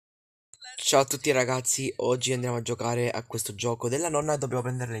Ciao a tutti ragazzi, oggi andiamo a giocare a questo gioco della nonna e dobbiamo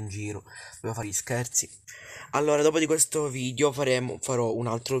prenderla in giro, dobbiamo fare gli scherzi. Allora, dopo di questo video farò un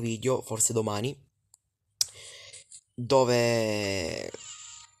altro video, forse domani, dove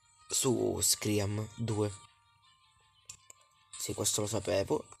su Scriam 2. Sì, questo lo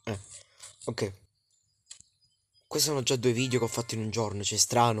sapevo. Ok, questi sono già due video che ho fatto in un giorno, cioè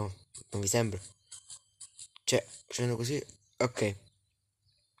strano, non vi sembra? Cioè, facendo così, ok.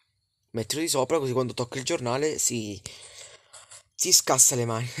 Mettilo di sopra così quando tocca il giornale si scassa le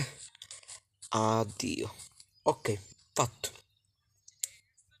mani. Addio. Ok, fatto.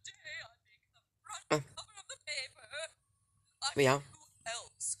 Eh, vediamo.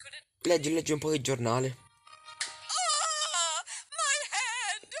 Leggi un po' di giornale.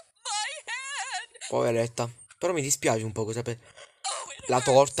 Poveretta. Però mi dispiace un po', sapete. La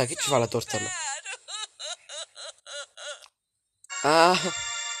torta, che ci fa la torta là? Ah,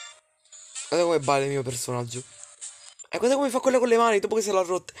 guarda come balla il mio personaggio. E guarda come fa quella con le mani dopo che se l'ha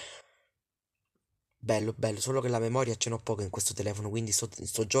rotta. Bello, bello, solo che la memoria ce n'ho poco in questo telefono, quindi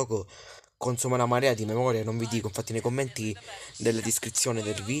sto gioco consuma una marea di memoria, non vi dico, infatti nei commenti della descrizione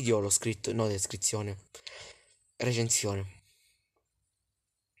del video l'ho scritto, no, descrizione, recensione.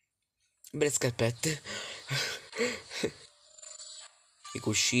 Belle scarpette. I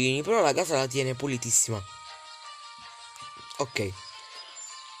cuscini, però la casa la tiene pulitissima. Ok.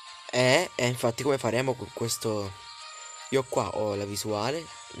 E infatti come faremo con questo? Io qua ho la visuale,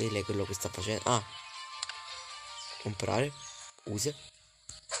 lei è quello che sta facendo. Ah, comprare, usa.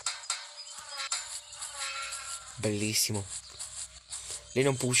 Bellissimo. Lei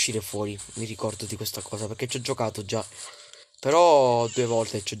non può uscire fuori, mi ricordo di questa cosa, perché ci ho giocato già. Però due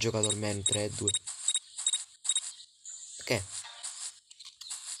volte ci ho giocato almeno, 3, 2. Che?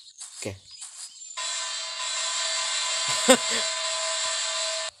 Che?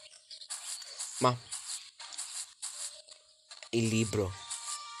 Ma il libro.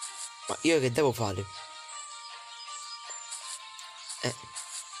 Ma io che devo fare?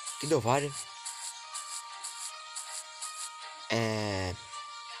 Che devo fare? Eh...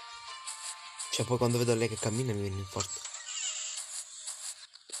 Cioè poi quando vedo lei che cammina mi viene in forte.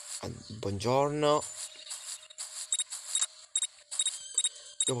 Buongiorno.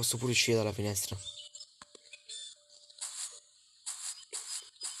 Io posso pure uscire dalla finestra.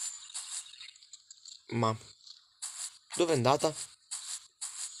 Ma dove è andata?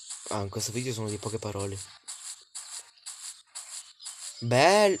 Ah, in questo video sono di poche parole.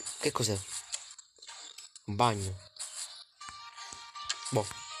 Che cos'è? Un bagno. Boh.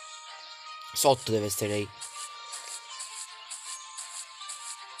 Sotto deve essere lei.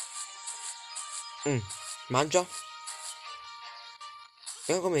 Mangia.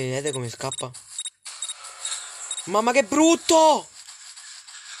 E come vede come scappa. Mamma che brutto!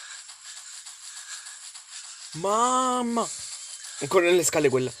 Mamma. Ancora nelle scale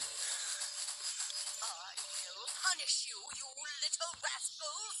quella.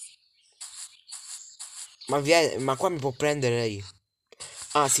 Ma qua mi può prendere lei.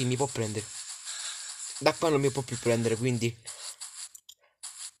 Ah sì, mi può prendere. Da qua non mi può più prendere, quindi.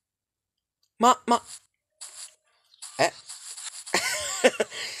 Ma. Eh?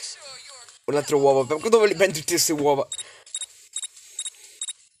 Un altro uovo. Dove li prendi tutte queste uova?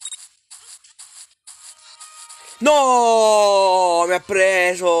 No! Mi ha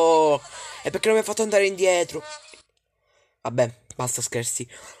preso! E perché non mi ha fatto andare indietro? Vabbè, basta scherzi.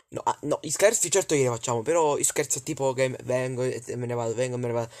 No, no, gli scherzi certo che li facciamo, però gli scherzi tipo che vengo e me ne vado, vengo e me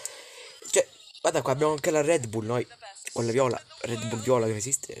ne vado. Cioè, guarda qua, abbiamo anche la Red Bull, noi. Quella viola. Red Bull viola che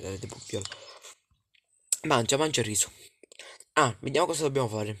esiste, la Red Bull viola. Mangia il riso. Ah, vediamo cosa dobbiamo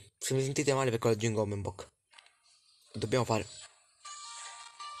fare. Se mi sentite male perché ho la gingomma in bocca. Dobbiamo fare.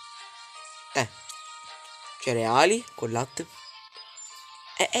 Eh, cereali con latte.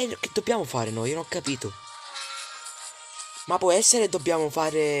 Che dobbiamo fare noi? Io non ho capito. Ma può essere dobbiamo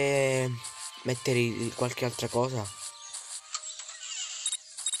fare... Mettere qualche altra cosa?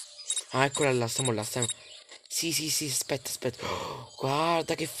 Ah, eccola là, stiamo là, stiamo... Sì, sì, sì, aspetta. Oh,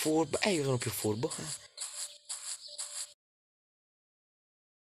 guarda che furbo. Io sono più furbo.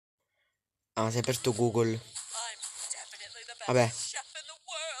 Ah, si è aperto Google. Vabbè,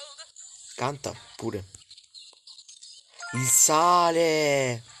 canta pure. Il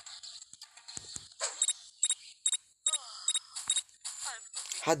sale.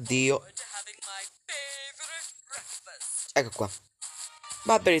 Addio. Ecco qua.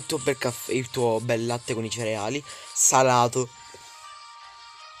 Va per il tuo bel caffè, il tuo bel latte con i cereali. Salato.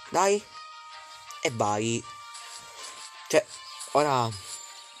 Dai. E vai. Cioè, ora...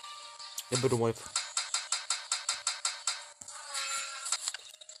 Che bel rumore.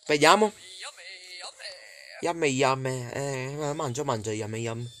 Vediamo. Yam yam. Mangia, mangia yam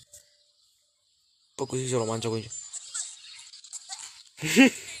yam. Poi così se lo mangia così.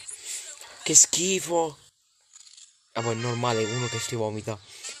 Che schifo. Ah, poi è normale uno che si vomita.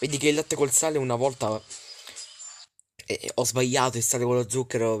 Vedi che il latte col sale una volta ho sbagliato, il sale con lo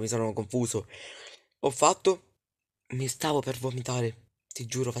zucchero, mi sono confuso. Ho fatto. Mi stavo per vomitare. Ti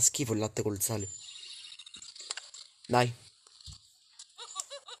giuro, fa schifo il latte col sale. Dai.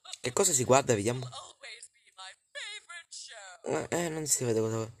 Che cosa si guarda? Vediamo. Non si vede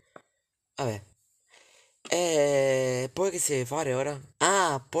cosa. Vabbè. Poi che si deve fare ora?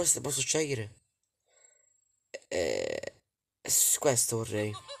 Ah, posso scegliere. Questo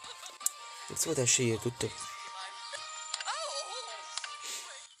vorrei. Non si poteva scegliere tutto.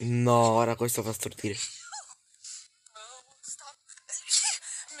 No, ora questo fa stordire.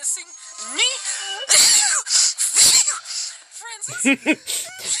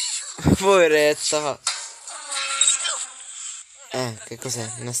 Poveretta. Che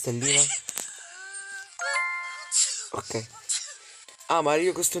cos'è? Una stellina? Ok. Ah, ma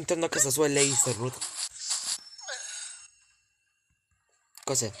io questo interno a casa sua e lei Easterwood.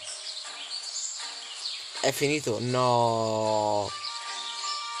 Cos'è? È finito? No.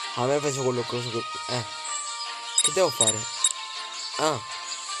 A me faccio quello che. Che devo fare? Ah,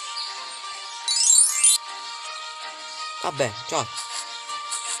 vabbè, ciao.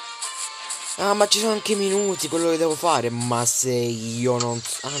 Ah, ma ci sono anche i minuti, quello che devo fare. Ma se io non.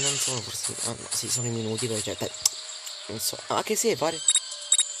 Ah, non sono forse. Ah, no, sì, sono i minuti, cioè. Non so. Ah, che si deve fare?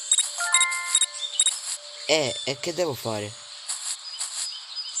 E che devo fare?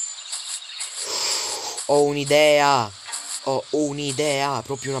 Ho un'idea. Ho un'idea,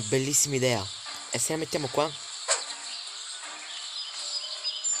 proprio una bellissima idea. E se la mettiamo qua?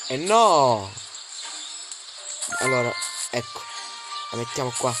 E no! Allora, ecco. La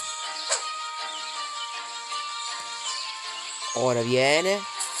mettiamo qua. Ora viene.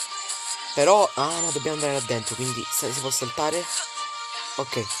 Però, ah no, dobbiamo andare là dentro, quindi si può saltare?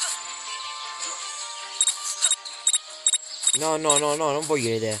 Ok. No, no, no, no, non voglio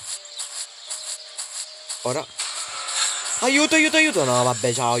le idee. Ora. Aiuto, aiuto, aiuto. No,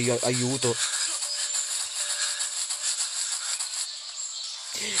 vabbè, ciao, aiuto.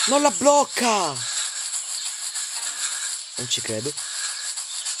 Non la blocca! Non ci credo.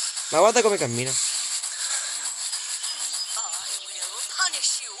 Ma guarda come cammina.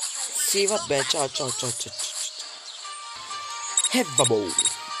 Sì, vabbè, ciao, ciao, ciao, ciao, ciao. E vabbè.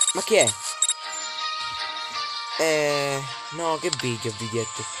 Ma chi è? No, che video,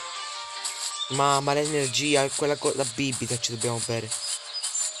 biglietto. Ma l'energia, quella la bibita ci dobbiamo bere.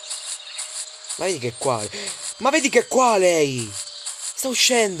 Ma vedi che è qua. Ma vedi che è qua lei! Sta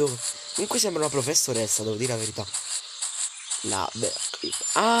uscendo! Comunque sembra una professoressa, devo dire la verità. Beh.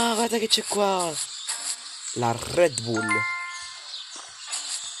 Ah, guarda che c'è qua! La Red Bull.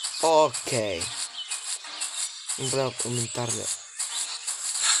 Ok. Non volevo commentarle.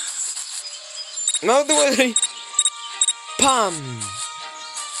 No, devo. Pam!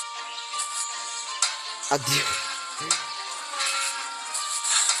 Addio.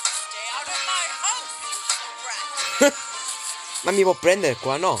 Ma mi può prendere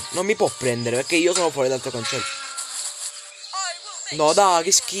qua? No, non mi può prendere perché io sono fuori dal tuo cancello. No, dai,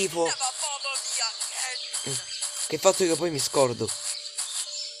 che schifo. Che fatto che poi mi scordo.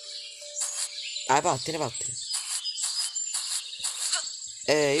 Vattene, vattene.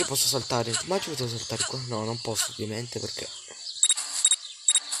 Io posso saltare. Ma ci posso saltare qua? No, non posso ovviamente perché.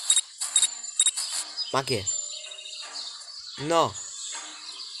 Ma che? No.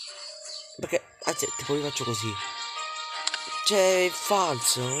 Perché. Anzi, tipo io faccio così. C'è il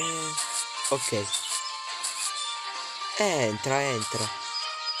falso. Ok. Entra, entra.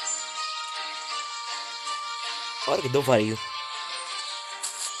 Ora che devo fare io?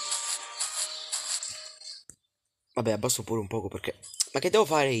 Vabbè, abbasso pure un poco perché. Ma che devo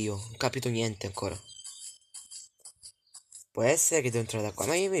fare io? Non ho capito niente ancora. Può essere che devo entrare da qua.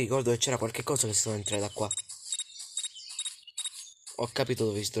 Ma io mi ricordo che c'era qualche cosa che si doveva entrare da qua. Ho capito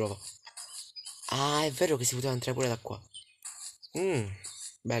dove si trova. Ah, è vero che si poteva entrare pure da qua.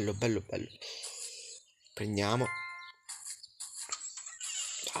 Bello, bello, bello. Prendiamo.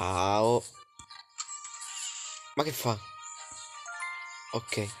 Ciao. Ma che fa?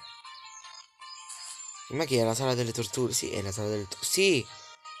 Ok. Ma che è la sala delle torture? Sì, è la sala delle torture. Sì,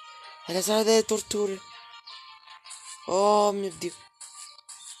 è la sala delle torture. Oh mio Dio.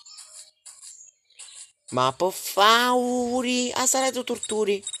 Ma po' fauri. A sala delle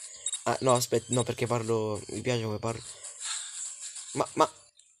torture. Ah, no, aspetta, no, perché parlo. Mi piace come parlo. Ma.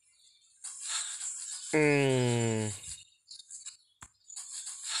 Mm,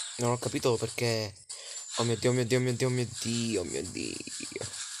 non ho capito perché. Oh mio Dio, oh mio Dio, oh mio Dio, oh mio Dio, oh mio Dio.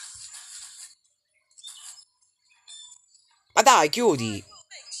 Ma dai, chiudi!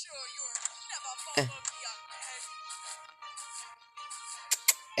 Eh.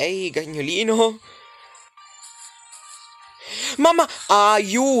 Ehi, cagnolino! Mamma,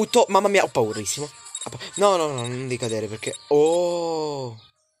 aiuto! Mamma mia, ho paurissimo. No, no, no, non devi cadere perché... Oh!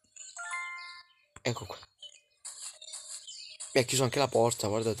 Ecco qua. Mi ha chiuso anche la porta,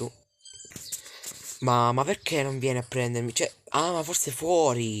 guarda tu. Ma perché non viene a prendermi? Cioè, ah, ma forse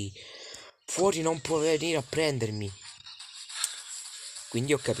fuori. Fuori non può venire a prendermi.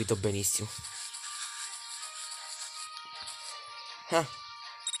 Quindi ho capito benissimo. Ah,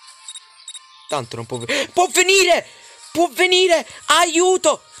 tanto non può venire. Può venire! Può venire!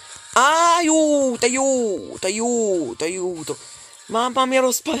 Aiuto! Aiuto, aiuto, aiuto, aiuto. Mamma mia,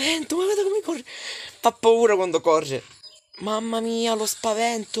 lo spavento. Ma guarda come corre. Fa paura quando corre. Mamma mia, lo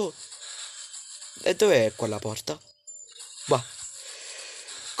spavento. E dov'è quella porta? Va.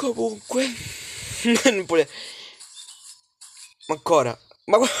 Comunque. Non può- Ma ancora.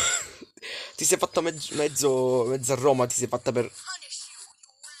 Ma ti sei fatta mezza Roma, ti sei fatta per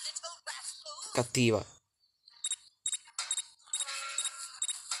cattiva.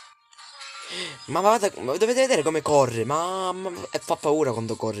 Ma dovete vedere come corre. E fa paura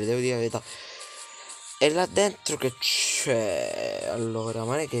quando corre, devo dire la verità. E là dentro che c'è? Allora,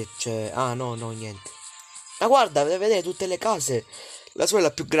 ma non è che c'è... Ah, no, no, niente. Ma guarda, deve vedere tutte le case. La sua è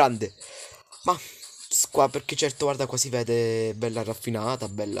la più grande. Ma qua perché certo, guarda, qua si vede bella raffinata,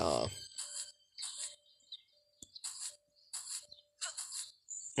 bella...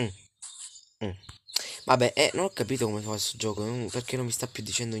 Mm, mm. Vabbè, non ho capito come fa questo gioco, perché non mi sta più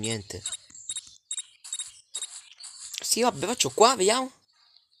dicendo niente. Sì, vabbè, faccio qua, vediamo.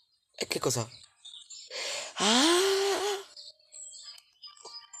 E che cosa? Ah,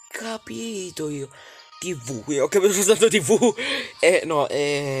 capito io. TV, io ho capito soltanto TV. No,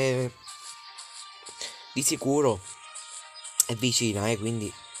 di sicuro è vicina,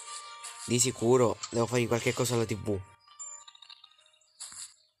 quindi di sicuro devo fare qualche cosa alla TV.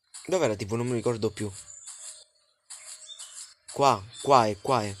 Dov'è la TV? Non mi ricordo più. Qua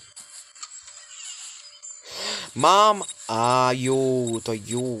è. Mamma, aiuto,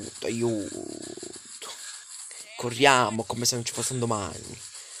 aiuto, aiuto. Corriamo come se non ci fosse un domani.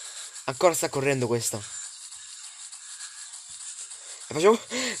 Ancora sta correndo questa. E facevo...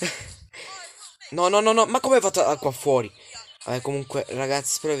 No, no, no, no, ma come hai fatto qua fuori? Vabbè, comunque,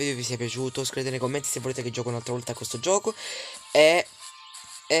 ragazzi, spero il video vi sia piaciuto. Scrivete nei commenti se volete che gioco un'altra volta a questo gioco. E...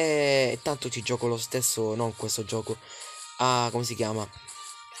 tanto ci gioco lo stesso, non questo gioco. Ah, come si chiama?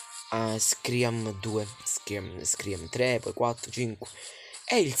 Ah, Scriam 2. Scriam 3, poi 4, 5.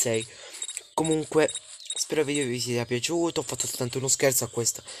 E il 6. Comunque, spero il video vi sia piaciuto. Ho fatto soltanto uno scherzo a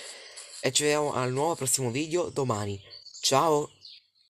questo. E ci vediamo al nuovo prossimo video domani. Ciao!